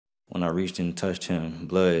When I reached and touched him,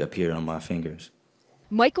 blood appeared on my fingers.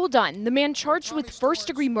 Michael Dunn, the man charged with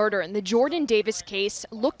first-degree murder in the Jordan Davis case,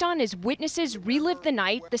 looked on as witnesses relived the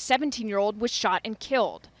night the 17-year-old was shot and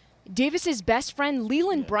killed. Davis's best friend,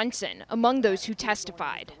 Leland Brunson, among those who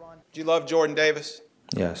testified. Do you love Jordan Davis?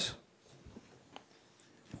 Yes.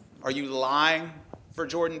 Are you lying for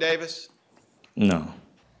Jordan Davis? No.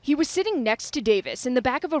 He was sitting next to Davis in the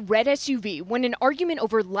back of a red SUV when an argument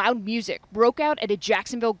over loud music broke out at a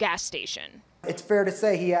Jacksonville gas station. It's fair to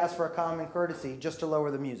say he asked for a common courtesy just to lower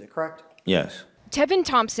the music, correct? Yes. Tevin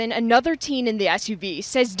Thompson, another teen in the SUV,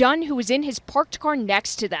 says Dunn, who was in his parked car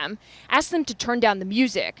next to them, asked them to turn down the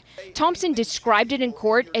music. Thompson described it in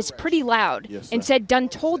court as pretty loud and said Dunn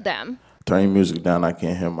told them, "Turn your music down, I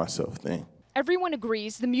can't hear myself think." Everyone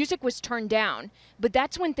agrees the music was turned down, but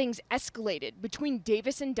that's when things escalated between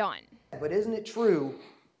Davis and Dunn. But isn't it true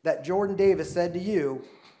that Jordan Davis said to you,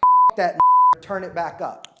 that turn it back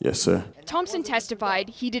up? Yes, sir. Thompson testified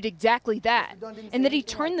he did exactly that, and that he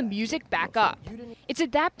turned the music back up. It's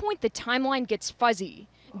at that point the timeline gets fuzzy.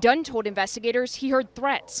 Dunn told investigators he heard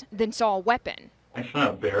threats, then saw a weapon. I saw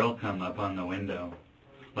a barrel come up on the window,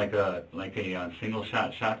 like a single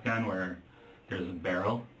shot shotgun where there's a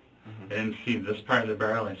barrel. I didn't see this part of the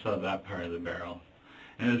barrel, I saw that part of the barrel.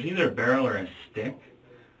 And it was either a barrel or a stick,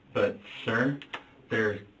 but sir,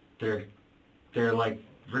 they're like,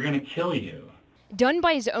 "We're gonna kill you." Dunn,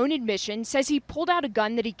 by his own admission, says he pulled out a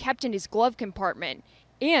gun that he kept in his glove compartment.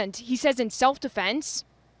 And he says in self-defense,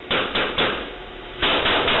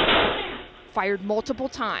 fired multiple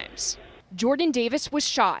times. Jordan Davis was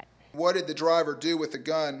shot. What did the driver do with the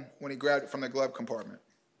gun when he grabbed it from the glove compartment?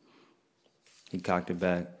 He cocked it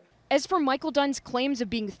back. As for Michael Dunn's claims of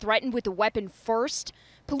being threatened with a weapon first,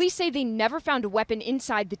 police say they never found a weapon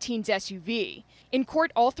inside the teen's SUV. In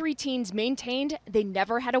court, all three teens maintained they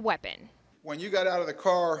never had a weapon. When you got out of the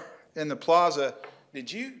car in the plaza,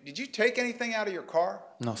 did you take anything out of your car?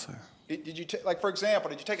 No, sir. Did you like, for example,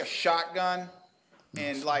 did you take a shotgun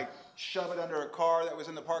and like shove it under a car that was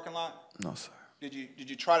in the parking lot? No, sir. Did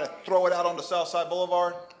you try to throw it out onto Southside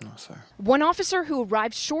Boulevard? No, sir. One officer who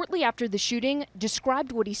arrived shortly after the shooting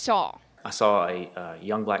described what he saw. I saw a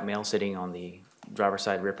young black male sitting on the driver's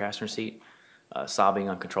side rear passenger seat, sobbing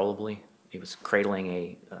uncontrollably. He was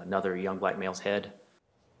cradling another young black male's head.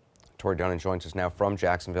 Tory Dunnan joins us now from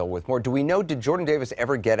Jacksonville with more. Do we know, did Jordan Davis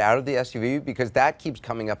ever get out of the SUV? Because that keeps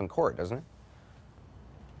coming up in court, doesn't it?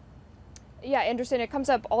 Yeah, Anderson, it comes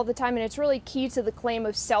up all the time, and it's really key to the claim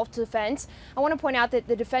of self-defense. I want to point out that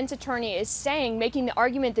the defense attorney is making the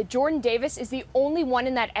argument that Jordan Davis is the only one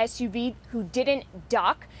in that SUV who didn't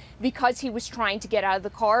duck because he was trying to get out of the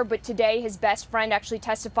car. But today, his best friend actually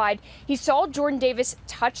testified he saw Jordan Davis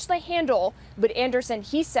touch the handle, but Anderson,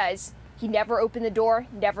 he says he never opened the door,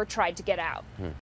 never tried to get out.